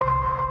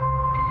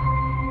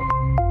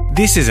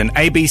This is an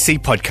ABC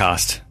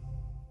podcast.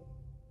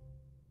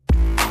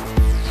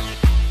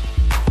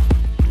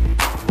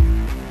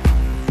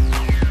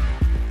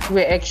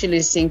 We're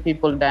actually seeing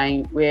people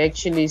dying. We're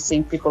actually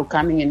seeing people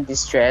coming in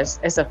distress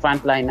as a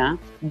frontliner.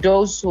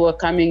 Those who are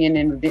coming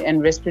in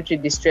respiratory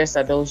distress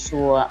are those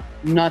who are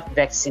not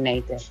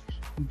vaccinated.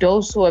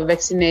 Those who are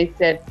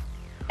vaccinated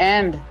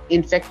and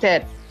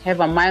infected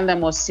have a milder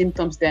more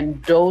symptoms than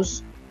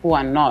those who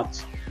are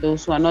not.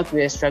 Those who are not,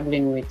 we are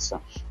struggling with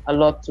a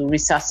lot to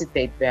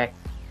resuscitate back.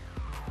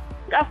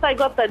 After I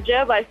got the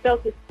jab, I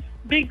felt this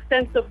big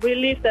sense of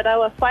relief that I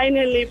was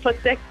finally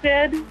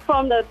protected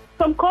from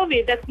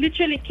COVID that's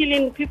literally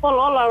killing people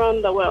all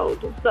around the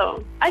world.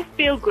 So I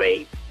feel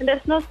great, and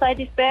there's no side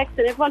effects,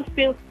 and everyone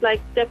feels like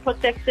they're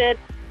protected.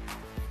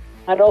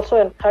 I'd also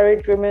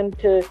encourage women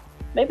to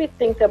maybe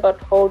think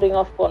about holding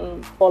off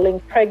on falling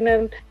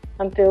pregnant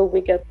until we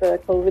get the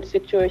COVID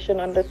situation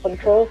under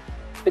control,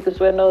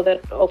 because we know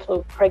that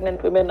also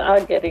pregnant women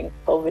are getting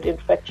COVID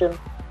infection,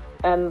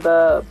 and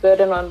the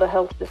burden on the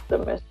health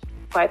system is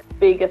quite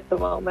big at the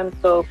moment.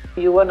 So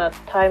you want to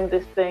time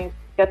this thing,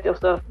 get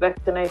yourself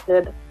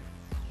vaccinated.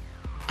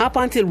 Up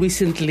until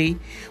recently,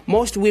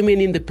 most women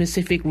in the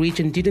Pacific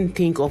region didn't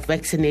think of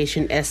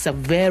vaccination as a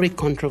very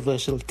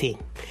controversial thing.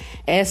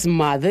 As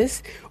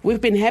mothers,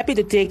 we've been happy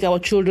to take our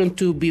children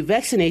to be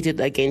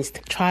vaccinated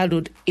against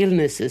childhood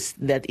illnesses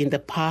that in the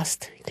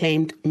past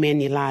claimed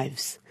many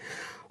lives.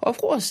 Of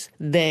course,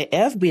 there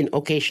have been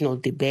occasional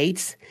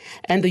debates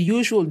and the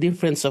usual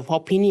difference of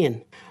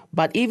opinion.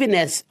 But even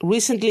as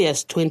recently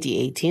as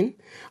 2018,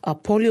 a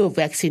polio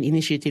vaccine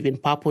initiative in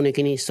Papua New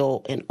Guinea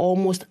saw an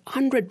almost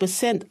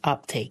 100%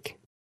 uptake.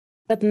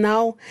 But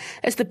now,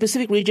 as the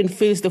Pacific region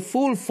feels the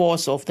full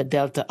force of the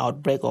Delta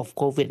outbreak of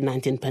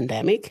COVID-19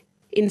 pandemic,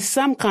 in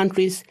some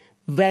countries,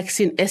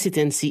 vaccine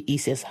hesitancy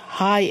is as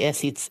high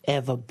as it's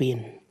ever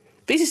been.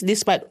 This is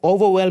despite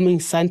overwhelming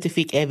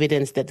scientific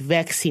evidence that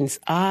vaccines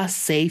are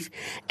safe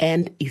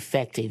and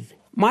effective.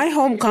 My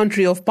home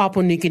country of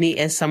Papua New Guinea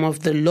has some of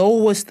the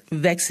lowest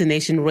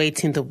vaccination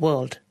rates in the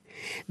world.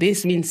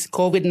 This means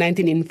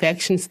COVID-19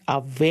 infections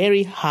are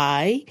very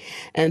high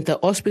and the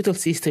hospital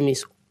system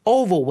is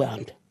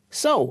overwhelmed.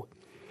 So,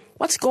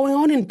 what's going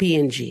on in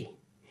PNG?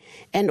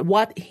 And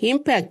what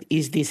impact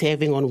is this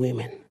having on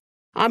women?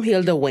 I'm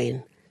Hilda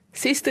Wayne.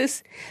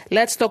 Sisters,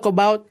 let's talk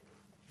about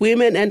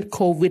women and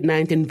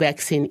COVID-19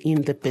 vaccine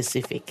in the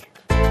Pacific.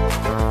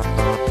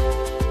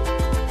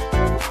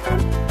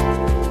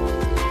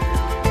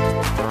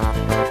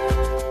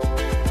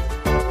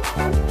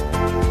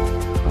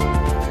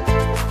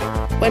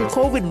 When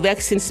COVID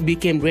vaccines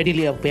became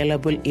readily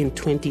available in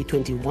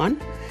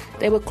 2021,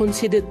 they were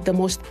considered the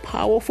most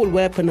powerful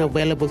weapon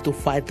available to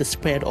fight the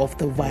spread of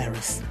the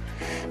virus.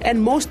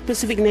 And most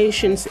Pacific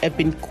nations have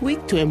been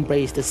quick to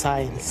embrace the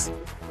science.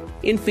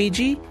 In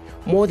Fiji,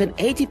 more than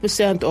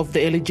 80% of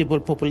the eligible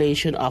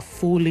population are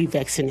fully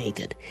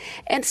vaccinated.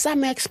 And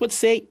some experts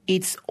say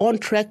it's on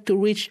track to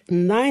reach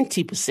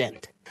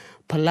 90%.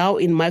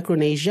 Palau in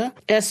Micronesia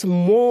has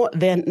more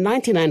than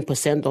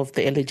 99% of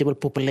the eligible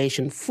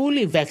population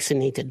fully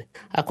vaccinated,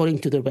 according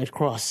to the Red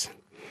Cross.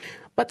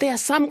 But there are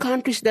some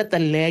countries that are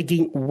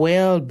lagging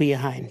well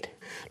behind,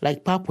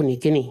 like Papua New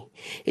Guinea.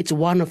 It's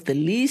one of the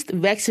least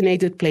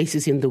vaccinated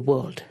places in the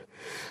world.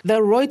 The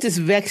Reuters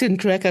vaccine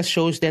tracker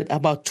shows that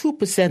about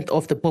 2%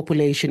 of the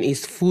population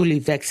is fully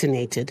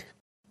vaccinated.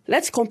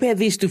 Let's compare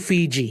this to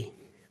Fiji.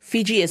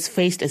 Fiji has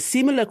faced a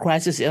similar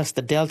crisis as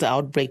the Delta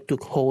outbreak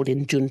took hold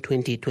in June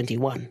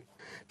 2021.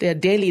 Their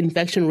daily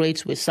infection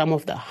rates were some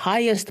of the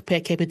highest per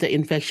capita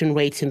infection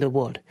rates in the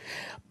world.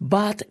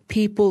 But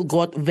people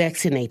got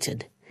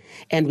vaccinated.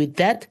 And with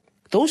that,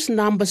 those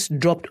numbers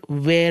dropped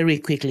very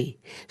quickly.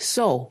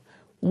 So,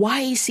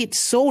 why is it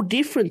so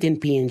different in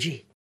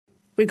PNG?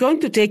 We're going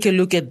to take a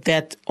look at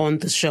that on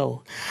the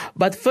show.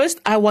 But first,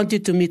 I want you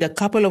to meet a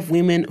couple of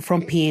women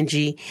from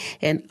PNG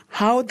and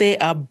how they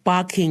are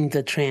bucking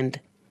the trend.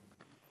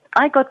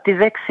 I got the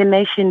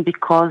vaccination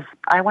because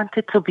I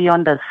wanted to be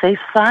on the safe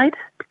side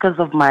because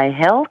of my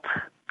health.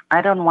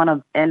 I don't want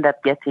to end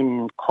up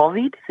getting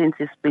COVID since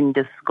it's been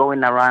just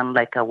going around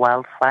like a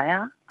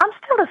wildfire. I'm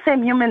still the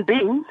same human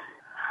being.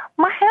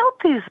 My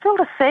health is still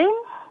the same.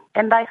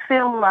 And I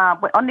feel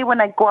only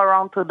when I go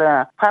around to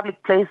the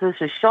public places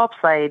or shops,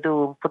 I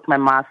do put my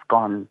mask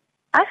on.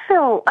 I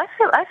feel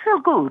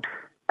good.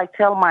 I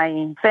tell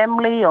my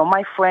family or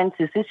my friends,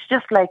 it's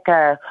just like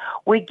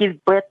we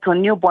give birth to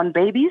newborn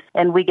babies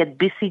and we get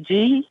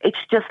BCG.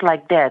 It's just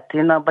like that,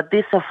 but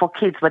these are for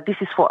kids, but this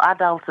is for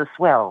adults as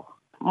well.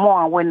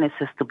 More awareness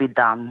has to be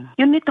done.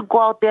 You need to go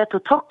out there to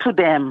talk to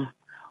them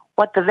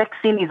what the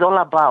vaccine is all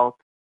about.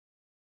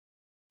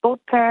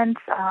 Both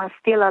parents are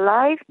still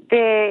alive.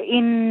 They're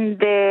in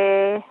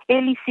the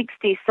early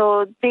 60s,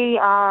 so they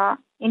are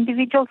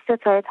individuals that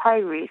are at high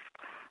risk.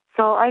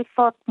 So I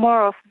thought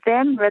more of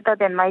them rather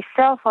than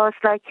myself. I was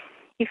like,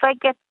 if I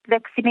get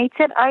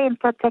vaccinated, I am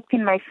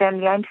protecting my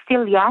family. I'm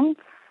still young,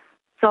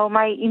 so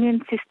my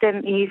immune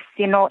system is,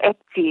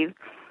 active.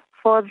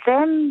 For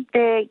them,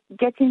 they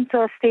get into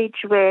a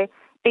stage where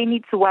they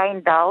need to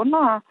wind down.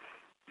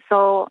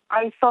 So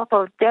I thought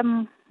of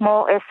them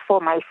more as for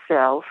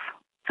myself.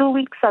 2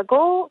 weeks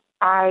ago,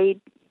 I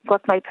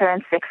got my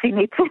parents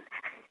vaccinated.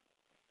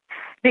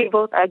 They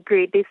both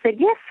agreed. They said,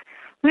 yes,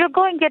 we're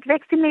going to get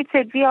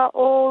vaccinated. We are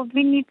old.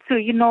 We need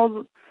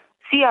to,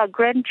 see our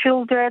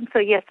grandchildren. So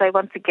yes, I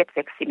want to get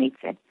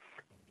vaccinated.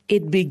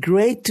 It'd be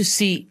great to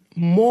see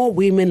more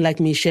women like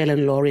Michelle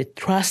and Laurie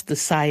trust the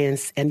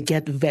science and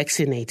get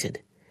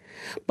vaccinated.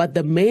 But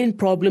the main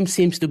problem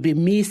seems to be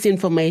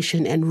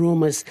misinformation and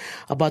rumors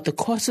about the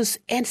causes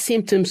and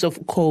symptoms of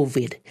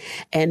COVID,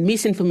 and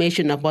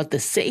misinformation about the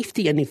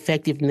safety and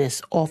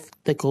effectiveness of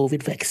the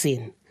COVID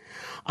vaccine.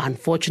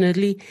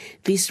 Unfortunately,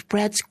 this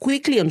spreads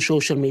quickly on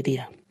social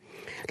media.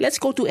 Let's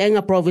go to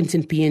Enga province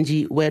in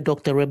PNG, where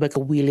Dr. Rebecca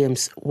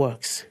Williams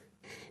works.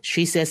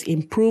 She says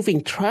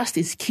improving trust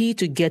is key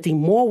to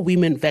getting more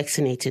women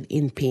vaccinated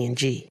in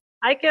PNG.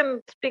 I can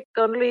speak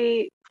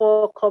only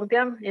for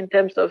Kompiam in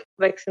terms of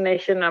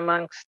vaccination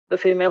amongst the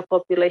female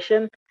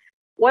population.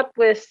 What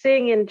we're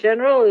seeing in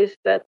general is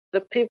that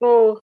the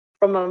people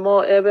from a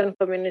more urban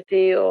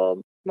community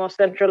or more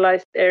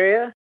centralized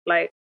area,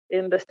 like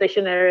in the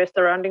station area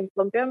surrounding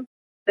Kompiam,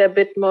 they're a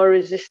bit more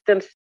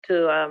resistant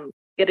to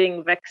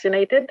getting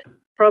vaccinated,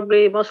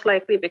 probably most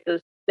likely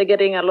because they're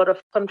getting a lot of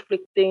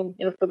conflicting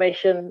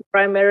information,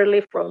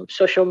 primarily from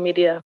social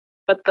media.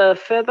 But the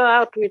further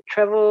out we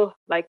travel,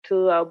 like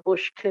to our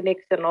bush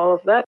clinics and all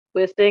of that,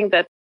 we're seeing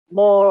that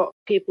more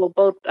people,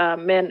 both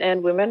men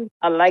and women,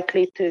 are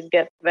likely to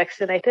get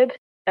vaccinated.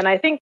 And I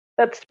think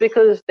that's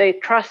because they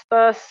trust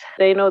us.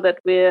 They know that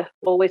we're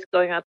always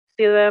going out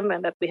to see them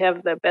and that we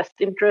have their best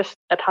interest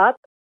at heart.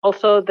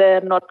 Also,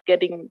 they're not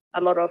getting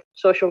a lot of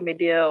social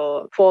media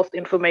or false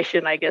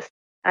information, I guess.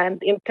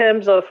 And in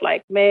terms of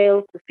like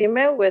male to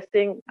female, we're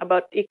seeing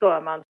about equal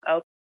amounts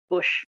out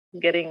bush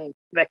getting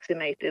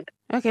vaccinated.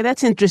 Okay,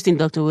 that's interesting,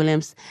 Dr.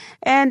 Williams.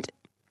 And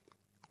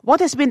what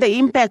has been the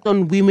impact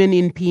on women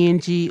in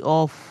PNG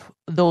of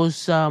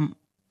those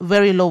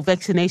very low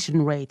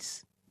vaccination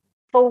rates?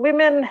 For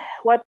women,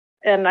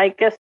 and I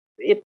guess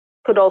it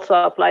could also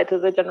apply to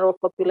the general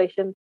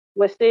population,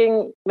 we're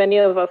seeing many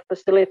of our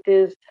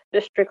facilities,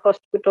 district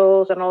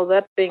hospitals and all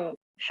that being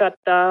shut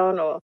down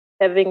or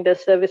having the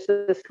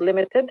services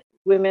limited.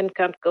 Women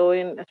can't go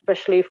in,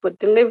 especially for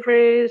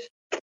deliveries,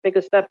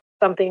 because that's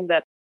something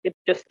that it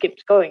just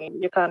keeps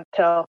going. You can't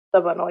tell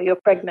someone, oh, you're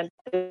pregnant,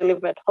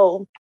 deliver at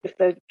home. If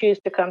they choose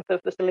to come to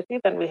the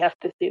facility, then we have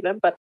to see them.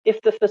 But if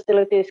the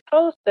facility is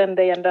closed, then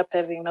they end up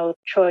having no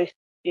choice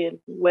in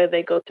where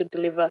they go to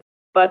deliver.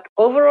 But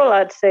overall,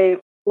 I'd say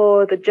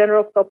for the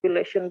general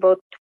population, both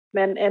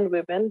men and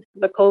women,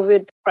 the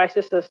COVID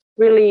crisis has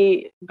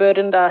really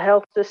burdened our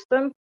health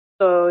system.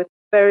 So it's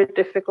very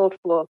difficult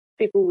for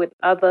people with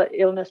other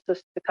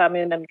illnesses to come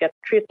in and get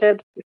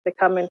treated. If they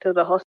come into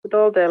the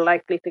hospital, they're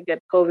likely to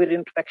get COVID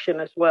infection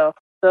as well.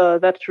 So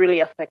that's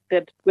really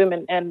affected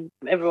women and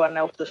everyone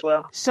else as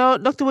well. So,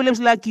 Dr. Williams,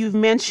 like you've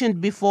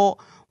mentioned before,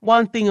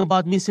 one thing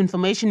about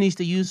misinformation is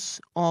the use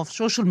of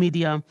social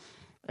media,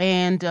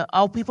 and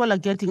our people are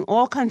getting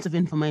all kinds of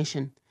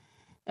information.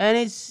 And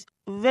it's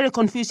very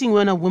confusing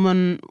when a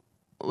woman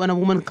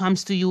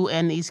comes to you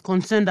and is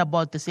concerned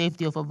about the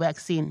safety of a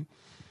vaccine.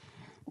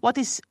 What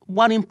is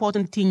one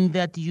important thing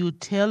that you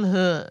tell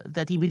her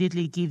that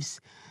immediately gives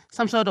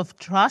some sort of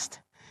trust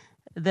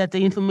that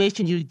the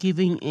information you're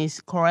giving is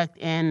correct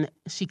and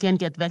she can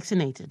get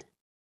vaccinated?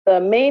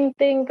 The main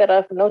thing that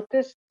I've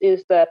noticed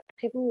is that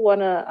people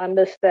want to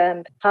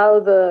understand how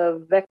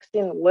the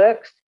vaccine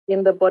works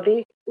in the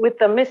body. With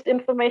the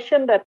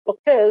misinformation that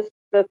occurs,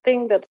 the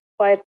thing that's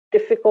quite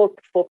difficult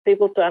for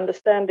people to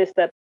understand is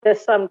that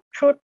there's some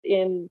truth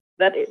in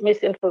that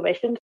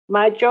misinformation.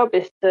 My job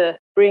is to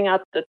bring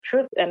out the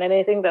truth, and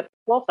anything that's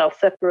false, I'll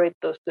separate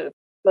those two.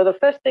 So the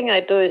first thing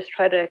I do is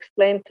try to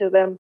explain to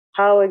them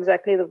how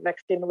exactly the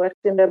vaccine works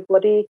in their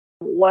body,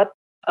 what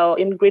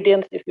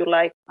ingredients, if you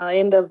like, are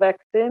in the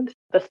vaccines,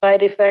 the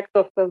side effects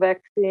of the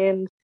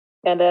vaccines,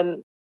 and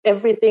then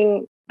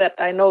everything that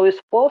I know is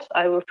false,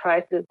 I will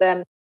try to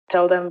then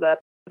tell them that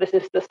this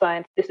is the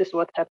science, this is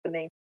what's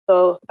happening.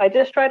 So I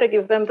just try to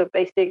give them the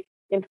basic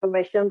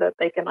information that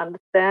they can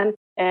understand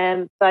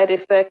and side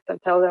effects and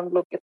tell them,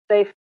 look, it's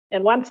safe.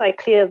 And once I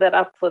clear that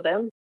up for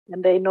them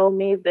and they know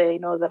me, they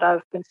know that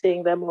I've been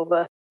seeing them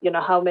over,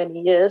 how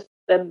many years,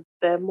 then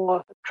they're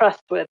more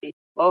trustworthy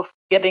of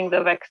getting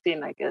the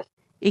vaccine, I guess.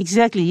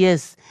 Exactly,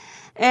 yes.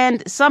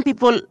 And some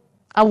people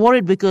are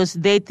worried because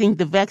they think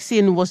the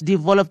vaccine was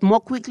developed more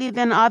quickly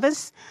than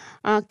others.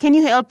 Can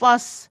you help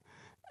us,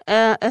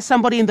 as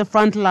somebody in the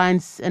front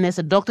lines and as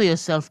a doctor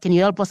yourself, can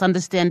you help us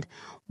understand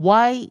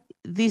why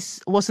this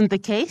wasn't the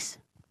case?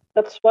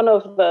 That's one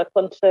of the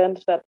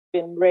concerns that's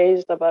been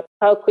raised about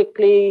how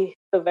quickly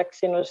the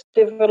vaccine was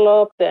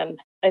developed. And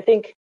I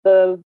think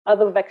the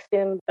other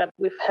vaccine that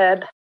we've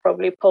had,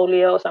 probably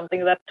polio or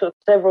something, that took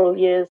several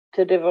years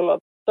to develop.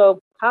 So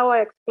how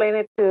I explain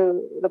it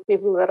to the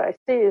people that I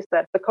see is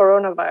that the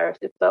coronavirus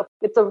itself,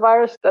 it's a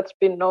virus that's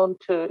been known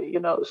to,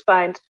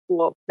 science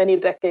for many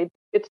decades.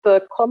 It's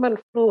the common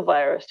flu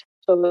virus.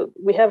 So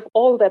we have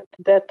all that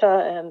data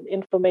and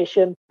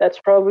information that's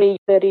probably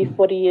 30,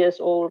 40 years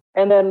old.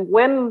 And then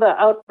when the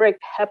outbreak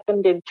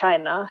happened in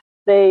China,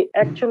 they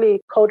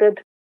actually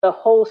coded the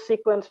whole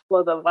sequence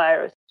for the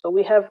virus. So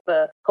we have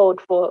the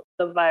code for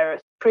the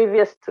virus.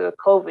 Previous to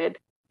COVID,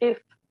 if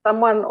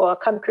someone or a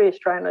country is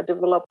trying to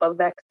develop a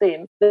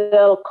vaccine,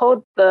 they'll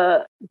code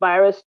the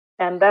virus,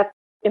 and that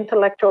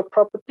intellectual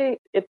property,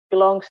 it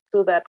belongs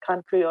to that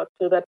country or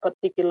to that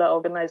particular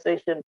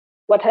organization.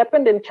 What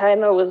happened in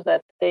China was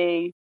that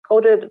they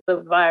coded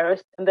the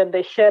virus and then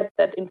they shared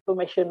that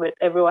information with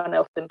everyone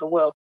else in the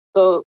world.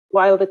 So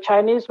while the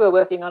Chinese were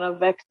working on a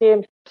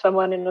vaccine,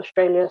 someone in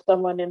Australia,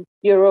 someone in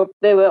Europe,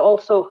 they were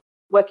also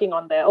working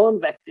on their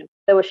own vaccine.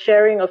 There was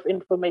sharing of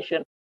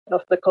information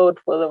of the code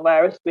for the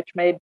virus, which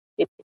made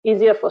it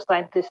easier for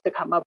scientists to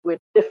come up with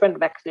different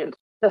vaccines.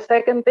 The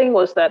second thing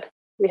was that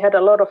we had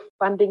a lot of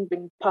funding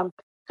being pumped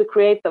to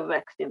create the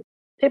vaccine.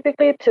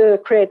 Typically, to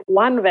create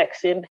one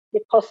vaccine,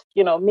 it costs,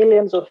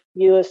 millions of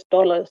US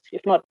dollars,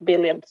 if not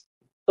billions.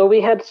 So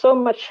we had so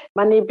much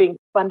money being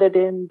funded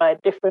in by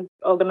different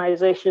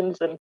organizations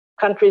and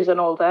countries and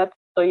all that.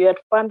 So you had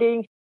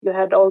funding, you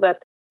had all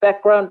that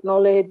background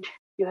knowledge,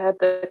 you had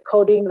the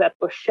coding that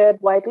was shared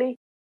widely,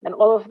 and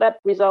all of that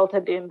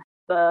resulted in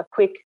the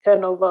quick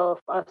turnover of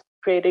us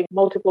creating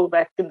multiple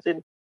vaccines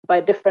by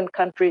different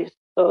countries.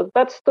 So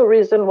that's the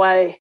reason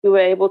why we were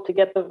able to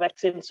get the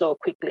vaccine so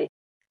quickly.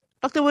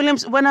 Dr.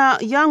 Williams, when a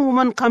young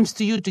woman comes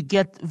to you to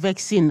get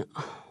vaccine,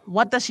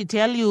 what does she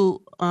tell you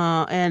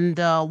and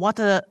what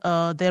are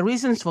the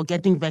reasons for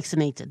getting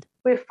vaccinated?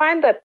 We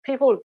find that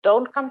people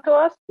don't come to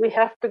us. We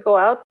have to go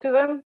out to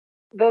them.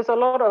 There's a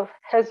lot of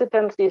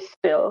hesitancy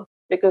still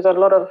because a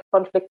lot of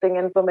conflicting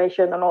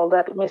information and all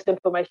that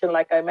misinformation,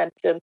 like I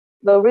mentioned.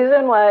 The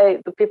reason why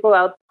the people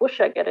out bush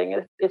are getting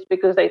it is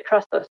because they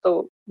trust us.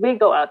 So we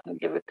go out and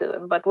give it to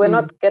them. But we're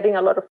not getting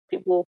a lot of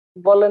people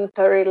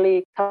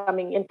voluntarily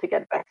coming in to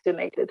get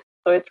vaccinated.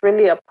 So it's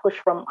really a push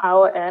from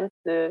our end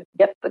to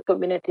get the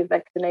community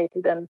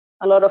vaccinated. And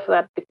a lot of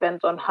that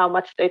depends on how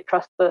much they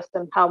trust us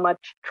and how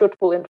much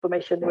truthful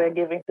information we're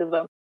giving to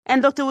them.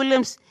 And Dr.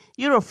 Williams,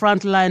 you're a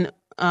frontline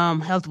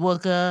health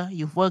worker.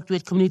 You've worked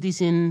with communities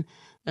in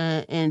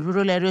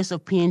rural areas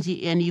of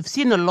PNG, and you've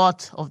seen a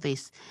lot of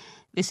this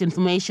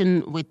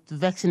information with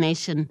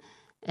vaccination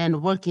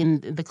and work in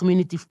the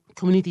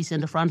communities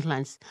and the front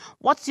lines.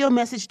 What's your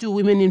message to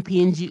women in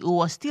PNG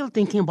who are still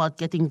thinking about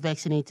getting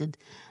vaccinated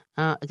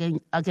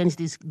against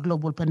this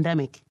global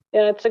pandemic?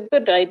 Yeah, it's a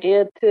good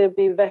idea to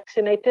be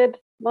vaccinated,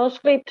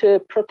 mostly to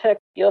protect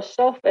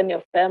yourself and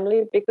your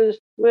family, because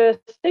we're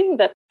seeing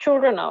that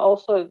children are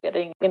also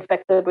getting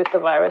infected with the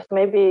virus,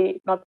 maybe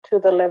not to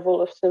the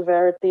level of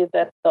severity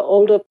that the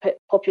older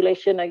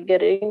population are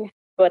getting,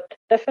 but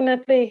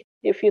definitely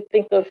if you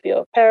think of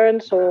your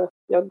parents or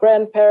your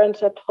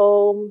grandparents at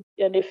home,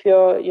 and if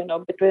you're,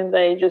 between the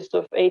ages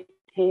of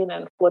 18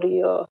 and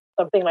 40 or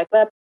something like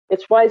that,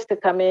 it's wise to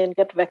come in,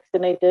 get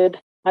vaccinated.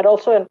 I'd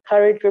also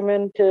encourage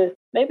women to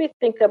maybe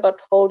think about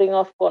holding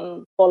off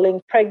on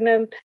falling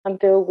pregnant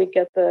until we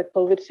get the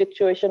COVID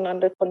situation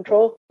under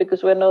control,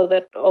 because we know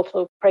that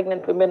also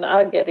pregnant women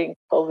are getting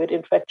COVID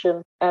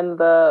infection and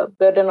the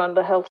burden on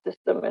the health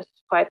system is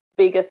quite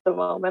big at the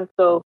moment.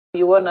 So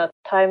you want to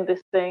time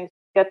these things,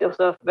 get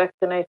yourself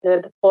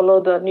vaccinated,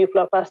 follow the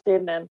Nupla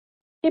and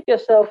keep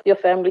yourself, your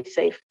family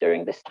safe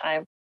during this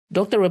time.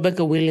 Dr.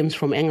 Rebecca Williams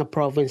from Enga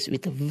Province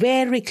with a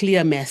very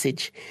clear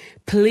message.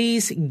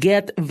 Please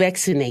get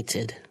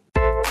vaccinated.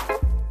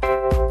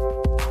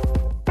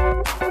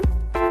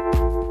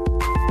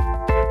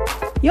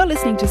 You're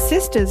listening to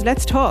Sisters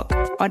Let's Talk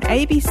on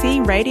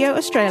ABC Radio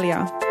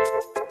Australia.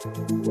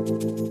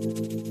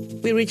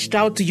 We reached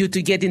out to you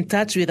to get in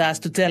touch with us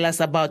to tell us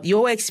about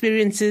your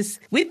experiences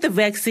with the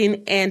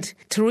vaccine, and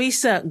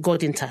Teresa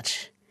got in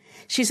touch.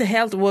 She's a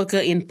health worker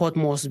in Port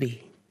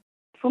Moresby.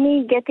 For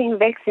me, getting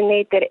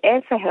vaccinated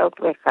as a health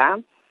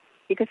worker,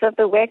 because of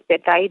the work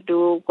that I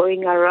do,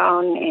 going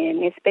around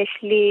and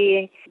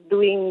especially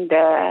doing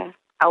the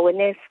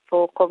awareness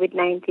for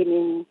COVID-19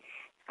 in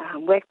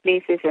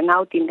workplaces and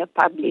out in the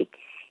public,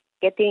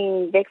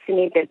 getting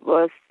vaccinated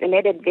was an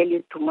added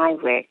value to my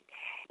work.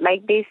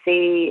 Like they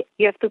say,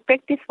 you have to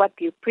practice what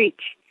you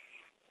preach.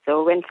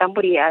 So when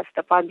somebody asks,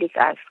 the public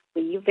asks,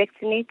 were you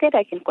vaccinated?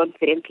 I can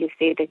confidently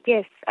say that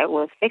yes, I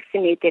was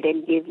vaccinated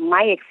and give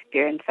my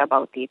experience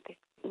about it.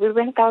 We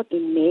went out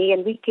in May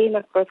and we came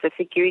across a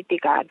security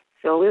guard.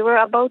 So we were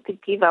about to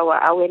give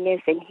our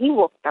awareness and he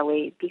walked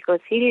away because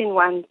he didn't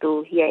want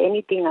to hear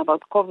anything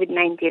about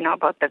COVID-19 or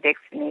about the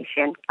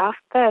vaccination.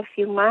 After a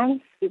few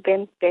months, we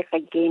went back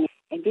again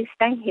and this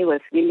time he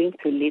was willing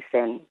to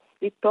listen.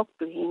 We talked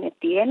to him. At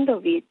the end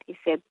of it, he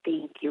said,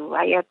 thank you.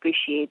 I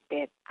appreciate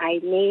that. I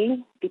may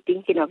be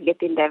thinking of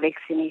getting the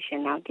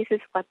vaccination now. This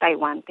is what I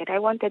wanted. I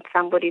wanted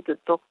somebody to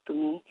talk to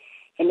me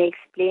and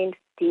explain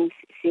things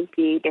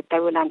simply that I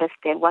will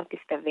understand what is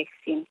the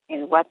vaccine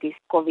and what is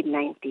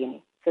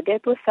COVID-19. So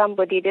that was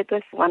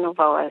one of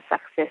our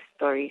success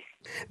stories.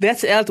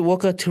 That's health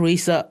worker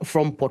Teresa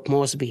from Port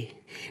Moresby.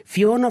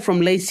 Fiona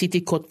from Lake City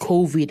caught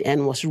COVID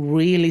and was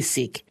really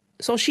sick.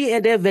 So she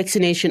had her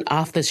vaccination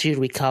after she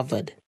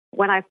recovered.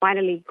 When I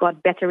finally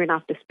got better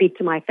enough to speak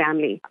to my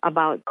family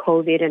about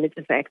COVID and its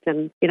effects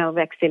and,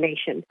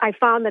 vaccination, I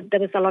found that there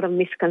was a lot of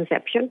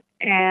misconception.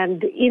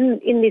 And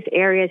in these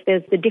areas,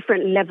 there's a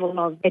different level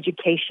of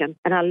education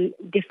and a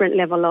different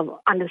level of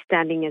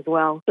understanding as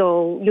well.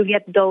 So you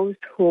get those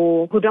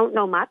who don't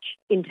know much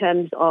in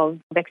terms of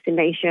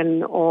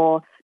vaccination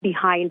or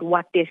behind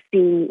what they're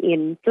seeing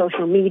in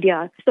social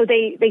media. So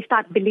they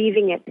start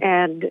believing it.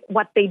 And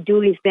what they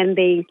do is then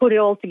they put it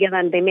all together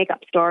and they make up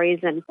stories,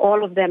 and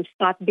all of them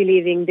start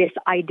believing this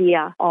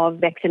idea of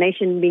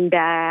vaccination being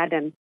bad,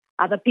 and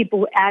other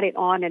people add it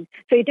on. And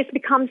so it just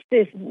becomes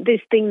this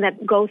thing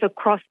that goes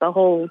across the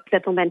whole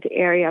settlement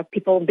area,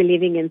 people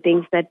believing in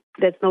things that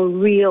there's no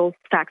real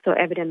facts or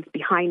evidence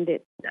behind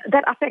it.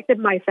 That affected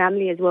my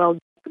family as well.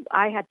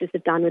 I had to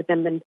sit down with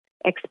them and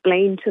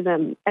explain to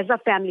them as a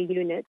family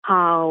unit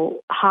how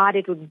hard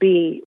it would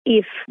be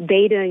if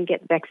they didn't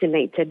get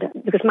vaccinated.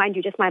 Because mind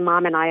you, just my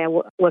mom and I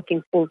are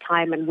working full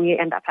time, and we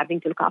end up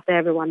having to look after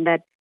everyone.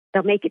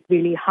 They'll make it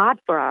really hard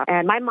for her.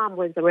 And my mom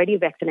was already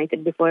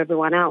vaccinated before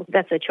everyone else.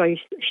 That's a choice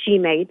she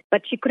made.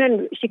 But she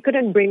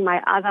couldn't bring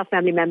my other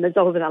family members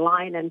over the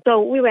line. And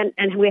so we went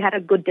and we had a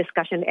good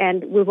discussion,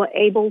 and we were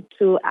able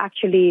to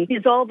actually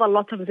resolve a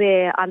lot of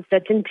their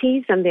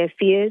uncertainties and their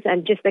fears,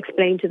 and just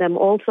explain to them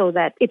also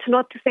that it's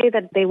not to say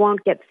that they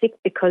won't get sick,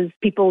 because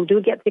people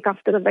do get sick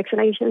after the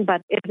vaccination,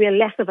 but it'll be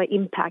less of an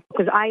impact,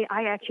 because I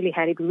actually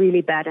had it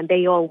really bad and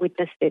they all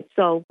witnessed it.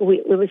 So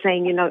we were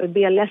saying, it would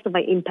be a less of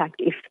an impact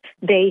if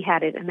they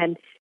had it, and then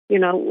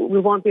we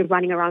won't be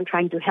running around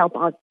trying to help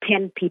out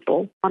 10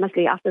 people.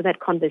 Honestly, after that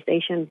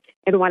conversation,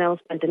 everyone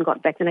else went and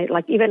got vaccinated.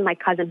 Like even my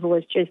cousin, who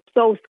was just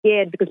so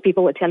scared because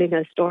people were telling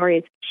her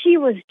stories, she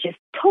was just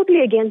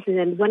totally against it.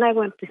 And when I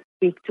went to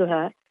speak to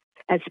her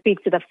and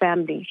speak to the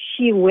family,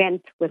 she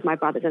went with my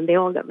brothers and they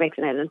all got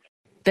vaccinated.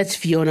 That's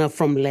Fiona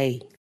from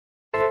Lae.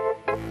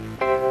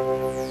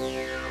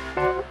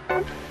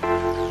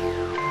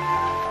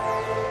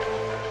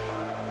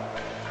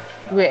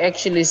 We're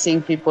actually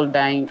seeing people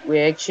dying.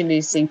 We're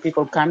actually seeing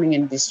people coming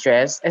in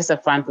distress as a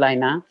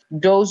frontliner.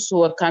 Those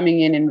who are coming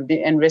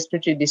in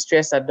respiratory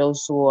distress are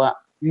those who are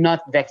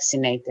not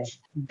vaccinated.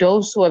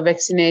 Those who are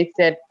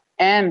vaccinated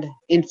and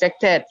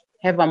infected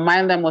have a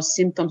milder more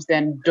symptoms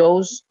than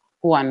those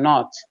who are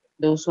not.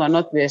 Those who are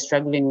not, we're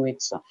struggling with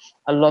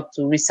a lot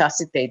to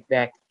resuscitate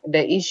back.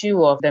 The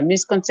issue of the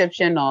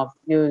misconception of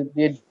you're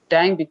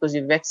dying because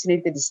you're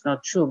vaccinated is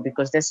not true,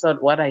 because that's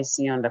not what I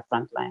see on the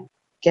front line.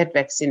 Get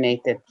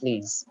vaccinated,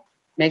 please.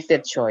 Make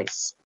that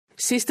choice.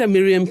 Sister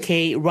Miriam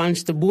Kay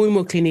runs the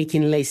Buimo Clinic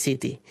in Lae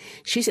City.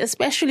 She's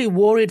especially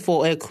worried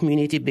for her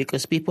community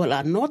because people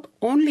are not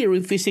only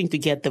refusing to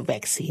get the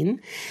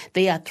vaccine,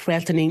 they are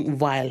threatening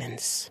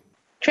violence.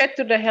 Threat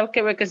to the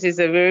healthcare workers is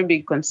a very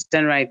big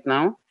concern right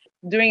now.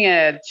 During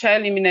a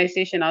child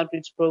immunization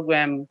outreach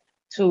program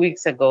 2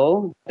 weeks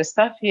ago, the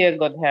staff here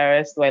got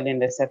harassed while in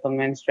the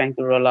settlements trying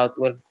to roll out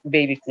with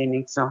baby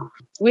clinics. So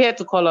we had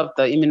to call up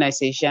the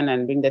immunization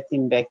and bring the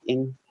team back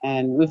in.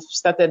 And we've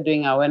started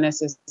doing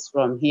awarenesses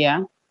from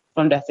here,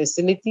 from the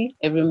facility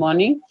every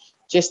morning,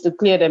 just to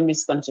clear the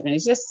misconception.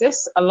 It's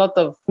just a lot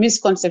of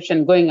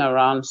misconception going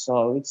around.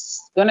 So it's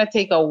going to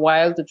take a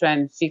while to try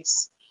and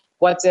fix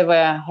what's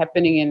ever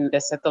happening in the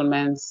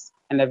settlements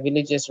and the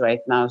villages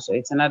right now. So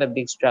it's another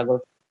big struggle.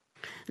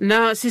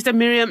 Now, Sister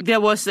Miriam,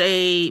 there was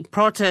a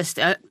protest,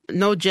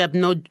 no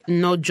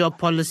job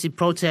policy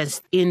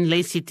protest in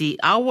Lae City.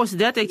 How was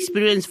that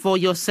experience for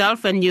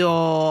yourself and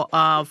your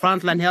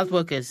frontline health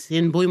workers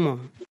in Buimo?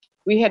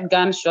 We had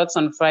gunshots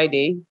on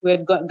Friday. We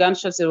had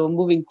gunshots that were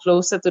moving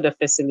closer to the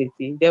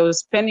facility. There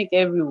was panic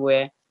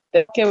everywhere.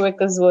 The care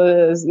workers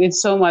were in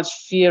so much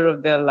fear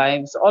of their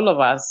lives, all of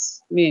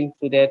us, me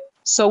included.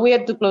 So we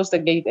had to close the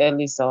gate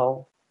early.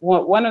 So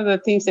one of the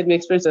things that we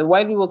experienced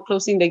while we were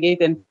closing the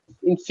gate and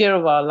in fear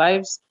of our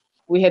lives,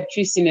 we had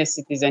 3 senior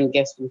citizen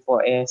guests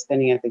before air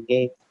standing at the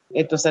gate.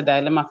 It was a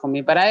dilemma for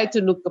me, but I had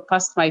to look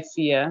past my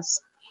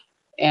fears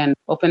and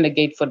open the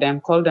gate for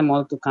them, call them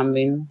all to come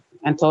in,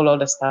 and told all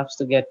the staffs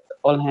to get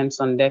all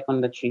hands on deck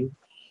on the tree.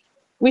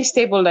 We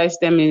stabilized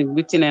them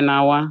within an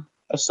hour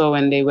or so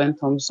when they went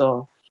home.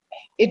 So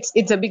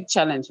it's a big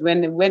challenge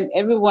when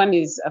everyone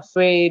is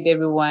afraid,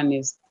 everyone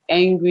is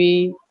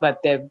angry, but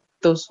they're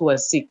those who are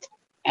sick.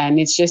 And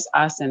it's just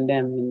us and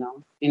them,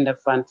 in the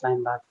front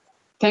line. But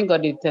thank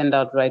God it turned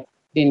out right,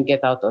 didn't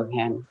get out of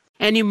hand.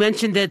 And you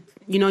mentioned that,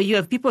 you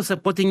have people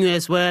supporting you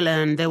as well,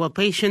 and there were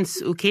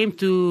patients who came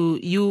to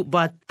you,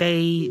 but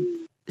they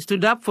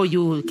stood up for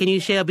you. Can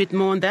you share a bit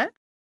more on that?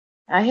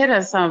 I had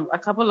a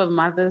couple of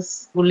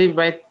mothers who live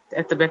right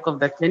at the back of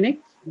the clinic.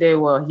 They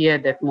were here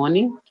that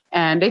morning,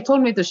 and they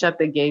told me to shut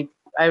the gate.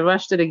 I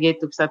rushed to the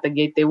gate to shut the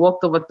gate. They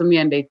walked over to me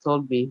and they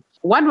told me.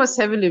 One was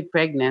heavily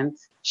pregnant.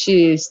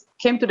 She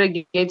came to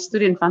the gate,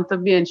 stood in front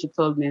of me, and she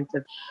told me,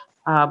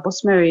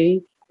 Boss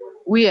Mary,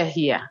 we are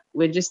here.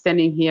 We're just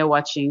standing here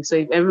watching. So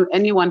if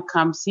anyone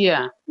comes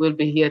here, we'll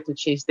be here to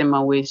chase them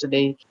away. So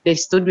they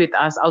stood with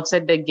us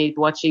outside the gate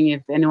watching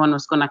if anyone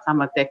was going to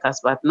come attack us,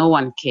 but no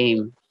one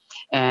came.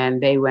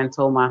 and they went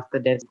home after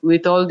that.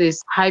 With all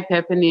this hype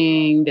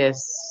happening,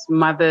 there's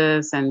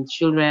mothers and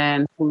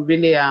children who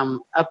really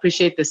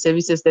appreciate the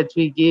services that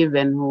we give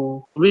and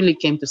who really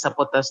came to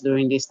support us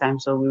during this time.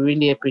 So we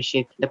really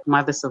appreciate the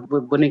mothers of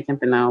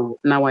Bonnicamp and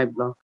Nawai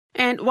Block.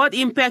 And what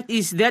impact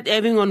is that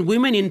having on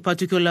women in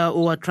particular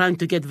who are trying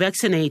to get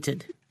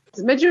vaccinated?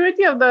 The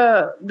majority of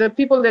the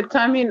people that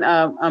come in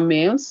are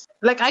males.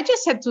 Like I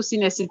just had 2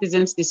 senior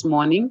citizens this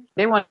morning.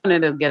 They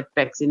wanted to get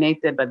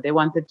vaccinated, but they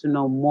wanted to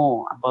know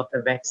more about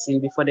the vaccine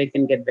before they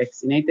can get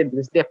vaccinated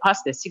because they're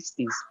past their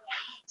 60s.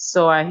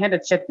 So I had a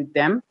chat with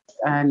them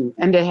and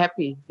they're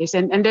happy. They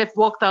said, and they've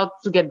walked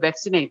out to get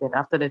vaccinated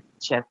after the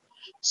chat.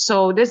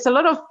 So there's a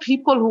lot of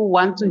people who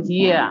want to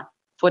hear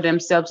for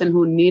themselves and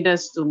who need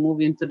us to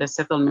move into the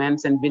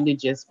settlements and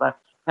villages, but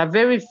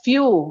very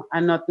few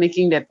are not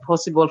making that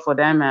possible for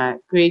them,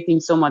 creating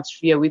so much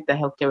fear with the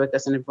healthcare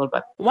workers and people.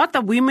 But what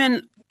are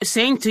women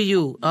saying to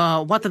you?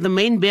 What are the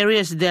main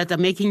barriers that are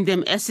making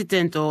them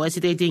hesitant or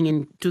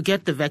hesitating to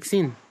get the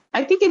vaccine?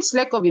 I think it's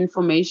lack of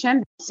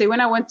information. Say, when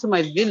I went to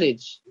my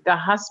village, the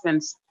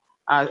husbands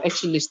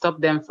actually stopped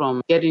them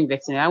from getting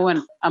vaccinated. I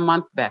went a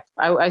month back.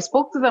 I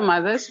spoke to the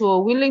mothers who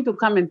were willing to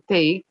come and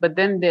take, but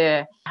then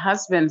their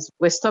husbands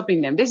were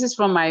stopping them. This is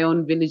from my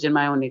own village and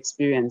my own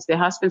experience. Their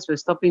husbands were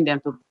stopping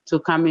them to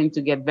come in to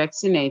get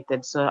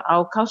vaccinated. So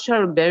our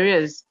cultural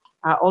barriers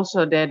are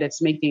also there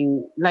that's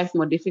making life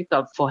more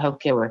difficult for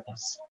healthcare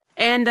workers.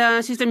 And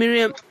Sister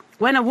Miriam,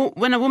 when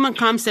a woman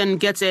comes and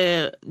gets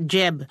a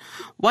jab,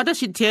 what does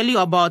she tell you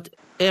about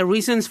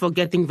reasons for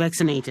getting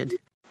vaccinated?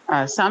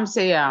 Some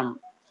say,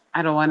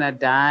 I don't want to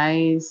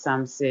die.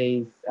 Some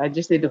say, I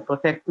just need to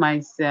protect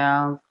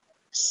myself.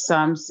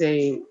 Some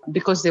say,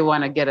 because they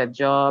want to get a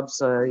job,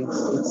 so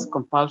it's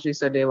compulsory,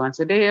 so they want.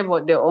 So they have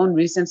their own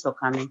reasons for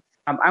coming.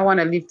 I want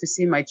to live to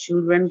see my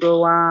children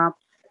grow up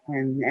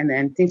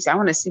and things. I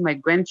want to see my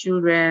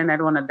grandchildren. I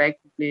don't want to die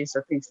quickly,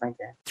 so things like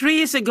that. 3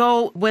 years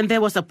ago, when there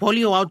was a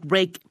polio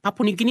outbreak,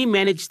 Papua New Guinea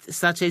managed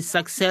such a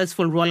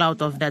successful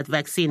rollout of that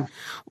vaccine.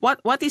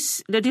 What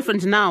is the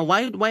difference now?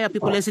 Why are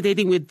people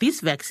hesitating with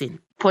this vaccine?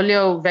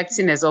 Polio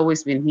vaccine has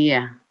always been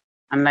here,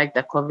 unlike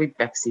the COVID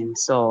vaccine.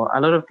 So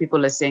a lot of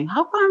people are saying,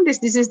 how come this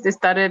disease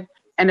started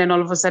and then all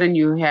of a sudden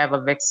you have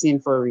a vaccine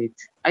for it?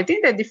 I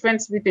think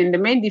the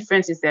main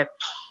difference is that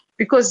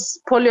because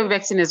polio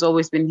vaccine has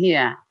always been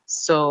here,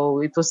 so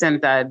it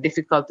wasn't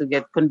difficult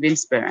to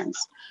convince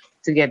parents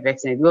to get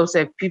vaccinated. We also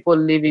have people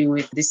living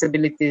with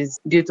disabilities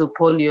due to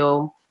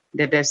polio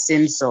that have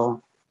seen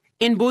so.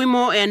 In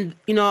Buimo, and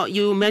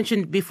you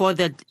mentioned before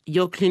that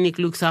your clinic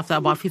looks after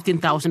about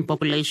 15,000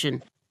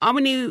 population. How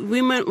many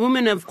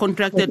women have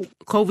contracted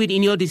COVID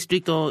in your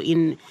district or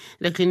in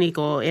the clinic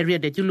or area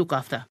that you look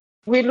after?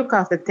 We look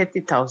after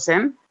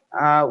 30,000.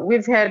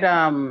 We've had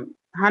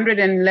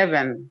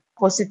 111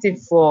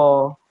 positive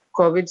for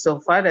COVID so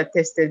far, the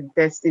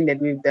testing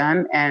that we've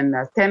done, and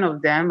 10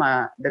 of them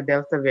are the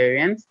Delta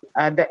variant.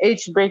 The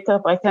age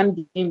breakup, I can't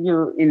give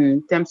you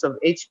in terms of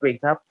age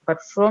breakup,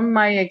 but from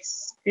my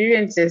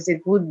experiences,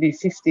 it would be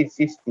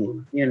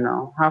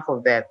 50-50, half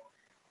of that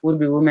would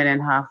be women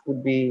and half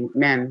would be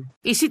men.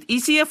 Is it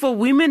easier for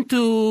women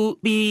to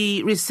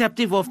be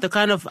receptive of the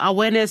kind of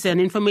awareness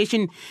and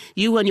information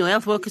you and your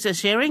health workers are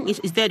sharing? Is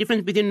there a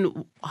difference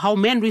between how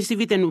men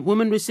receive it and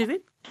women receive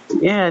it?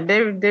 Yeah,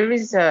 there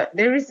is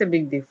a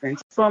big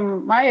difference.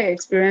 From my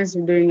experience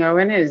doing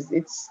awareness,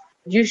 it's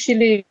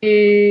usually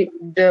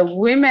the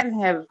women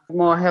have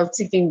more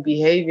health-seeking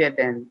behavior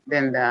than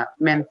the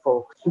men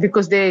folk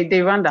because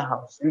they run the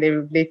house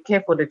and they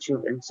care for the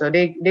children. So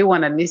they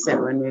want to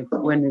listen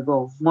when we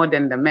go more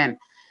than the men.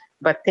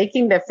 But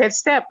taking the first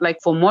step, like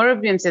for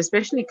Moravians,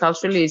 especially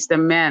culturally, it's the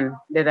men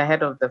that are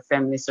head of the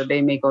family, so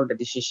they make all the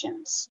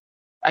decisions.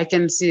 I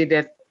can see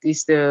that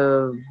is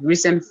the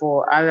reason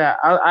for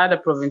other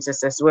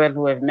provinces as well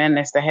who have men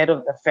as the head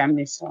of the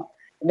family. So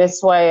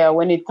that's why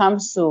when it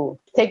comes to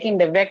taking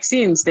the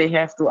vaccines, they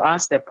have to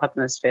ask their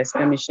partners first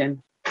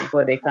permission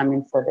before they come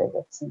in for the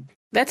vaccine.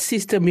 That's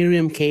Sister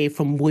Miriam K.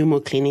 from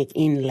Buimo Clinic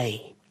in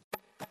Lae.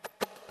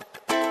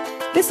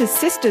 This is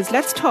Sisters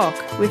Let's Talk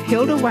with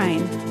Hilda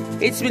Wayne.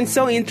 It's been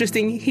so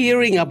interesting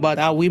hearing about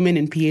how women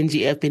in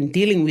PNG have been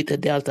dealing with the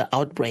Delta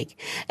outbreak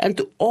and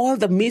to all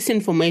the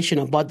misinformation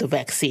about the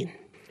vaccine.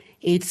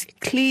 It's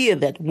clear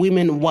that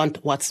women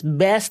want what's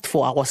best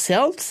for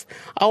ourselves,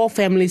 our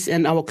families,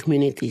 and our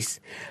communities.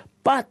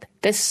 But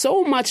there's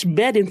so much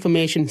bad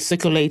information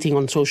circulating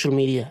on social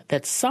media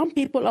that some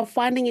people are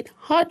finding it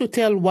hard to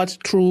tell what's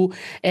true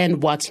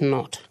and what's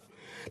not.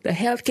 The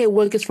healthcare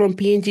workers from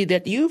PNG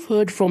that you've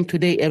heard from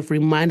today have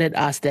reminded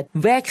us that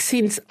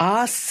vaccines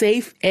are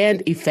safe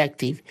and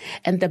effective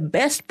and the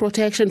best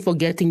protection for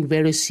getting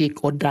very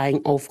sick or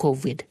dying of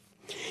COVID.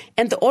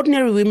 And the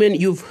ordinary women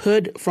you've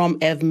heard from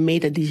have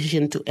made a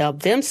decision to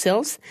help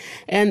themselves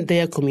and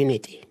their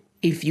community.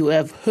 If you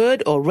have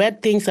heard or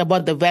read things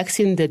about the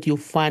vaccine that you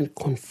find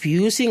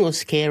confusing or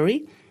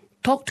scary,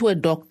 talk to a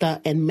doctor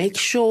and make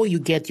sure you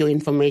get your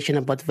information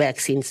about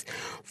vaccines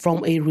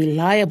from a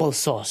reliable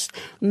source,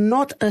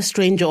 not a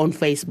stranger on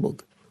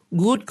Facebook.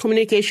 good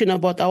communication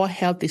about our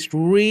health is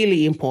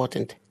really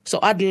important. So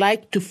I'd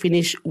like to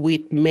finish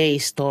with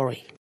May's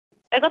story.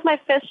 I got my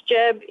first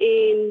jab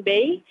in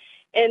May,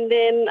 and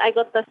then I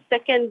got the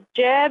second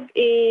jab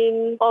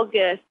in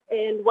August.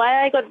 And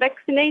why I got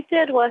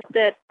vaccinated was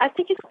that I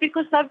think it's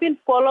because I've been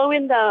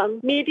following the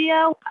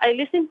media. I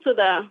listen to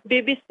the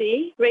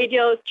BBC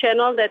radio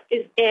channel that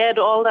is aired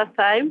all the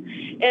time.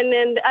 And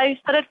then I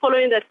started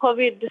following that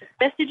COVID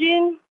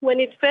messaging when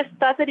it first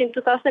started in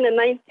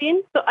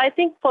 2019. So I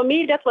think for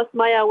me, that was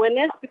my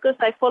awareness because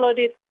I followed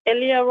it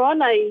earlier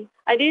on. I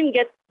didn't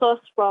get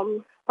source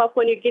from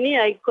Papua New Guinea.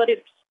 I got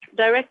it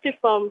directly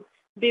from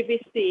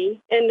BBC,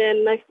 and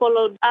then I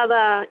followed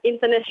other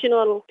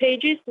international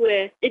pages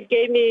where it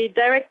gave me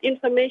direct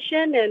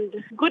information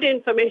and good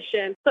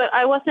information. So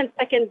I wasn't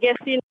second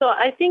guessing. So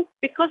I think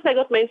because I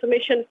got my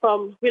information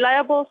from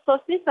reliable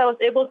sources, I was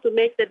able to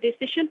make the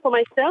decision for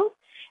myself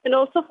and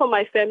also for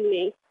my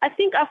family. I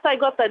think after I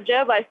got the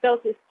jab, I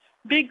felt this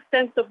big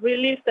sense of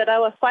relief that I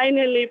was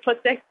finally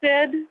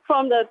protected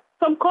from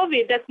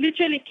COVID that's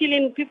literally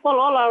killing people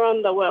all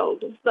around the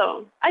world.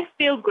 So I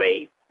feel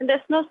great. And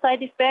there's no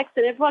side effects,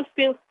 and everyone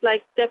feels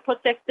like they're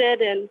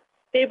protected and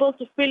they're able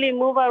to freely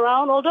move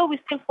around, although we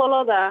still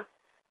follow the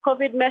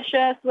COVID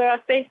measures, wear a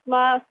face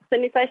mask,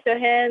 sanitize your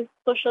hands,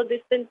 social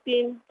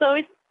distancing. So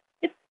it's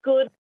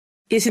good.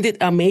 Isn't it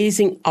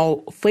amazing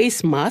how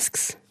face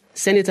masks,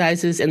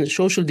 sanitizers, and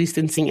social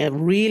distancing have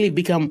really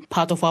become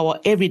part of our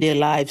everyday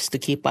lives to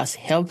keep us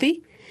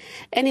healthy?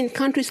 And in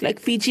countries like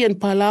Fiji and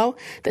Palau,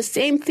 the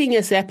same thing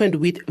has happened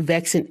with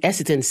vaccine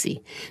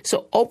hesitancy.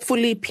 So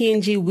hopefully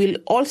PNG will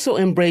also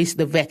embrace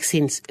the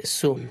vaccines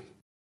soon.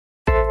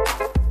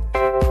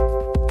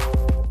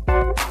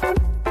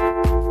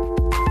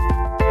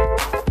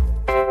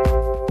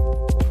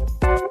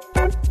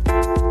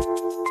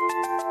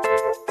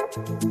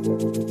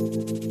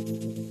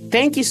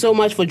 Thank you so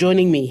much for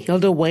joining me,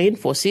 Hilda Wayne,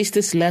 for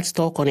Sisters Let's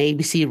Talk on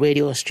ABC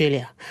Radio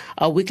Australia,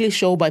 a weekly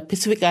show by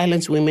Pacific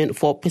Islands women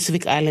for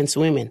Pacific Islands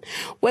women,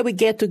 where we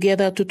get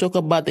together to talk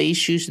about the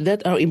issues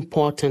that are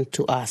important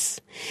to us.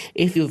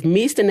 If you've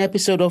missed an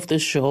episode of the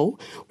show,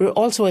 we're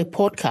also a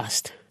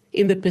podcast.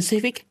 In the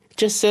Pacific,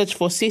 just search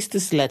for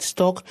Sisters Let's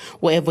Talk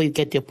wherever you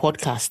get your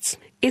podcasts.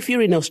 If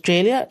you're in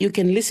Australia, you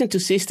can listen to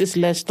Sisters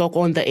Let's Talk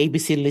on the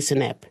ABC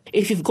Listen app.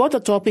 If you've got a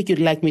topic you'd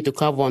like me to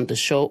cover on the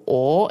show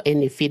or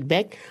any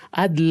feedback,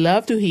 I'd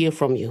love to hear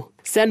from you.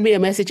 Send me a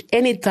message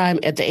anytime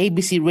at the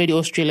ABC Radio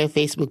Australia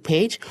Facebook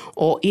page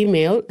or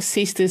email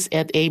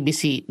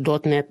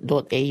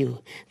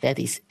sisters@abc.net.au. That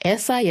is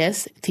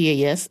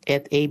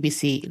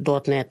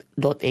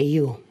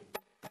sistas@abc.net.au.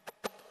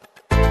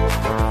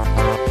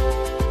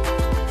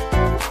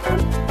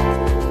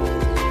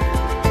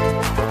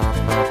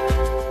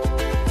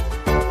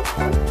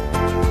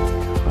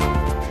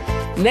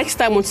 Next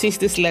time on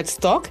Sisters Let's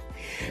Talk,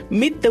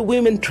 meet the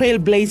women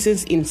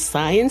trailblazers in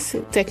science,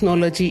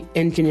 technology,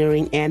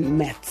 engineering, and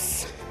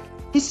maths.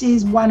 This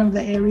is one of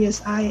the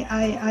areas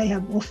I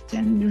have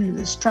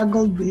often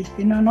struggled with,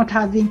 not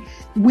having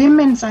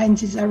women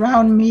scientists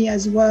around me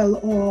as well,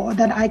 or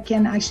that I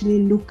can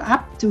actually look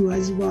up to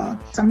as well.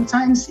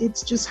 Sometimes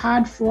it's just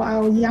hard for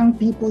our young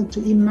people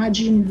to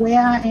imagine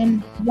where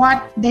and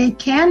what they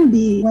can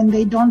be when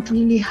they don't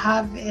really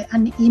have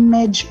an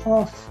image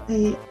of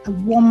a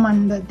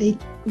woman that they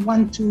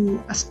want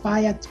to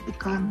aspire to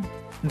become.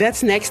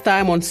 That's next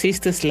time on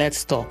Sisters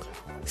Let's Talk.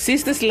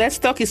 Sisters Let's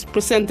Talk is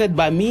presented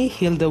by me,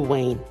 Hilda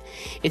Wayne.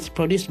 It's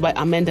produced by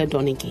Amanda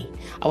Donnicky.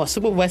 Our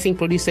supervising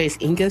producer is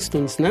Inga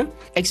Stunsna.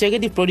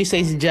 Executive producer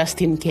is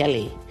Justin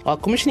Kelly. Our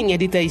commissioning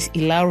editor is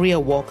Ilaria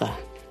Walker.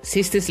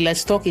 Sisters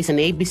Let's Talk is an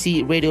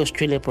ABC Radio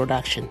Australia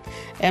production.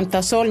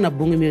 Tasol na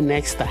bungimyo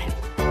next time.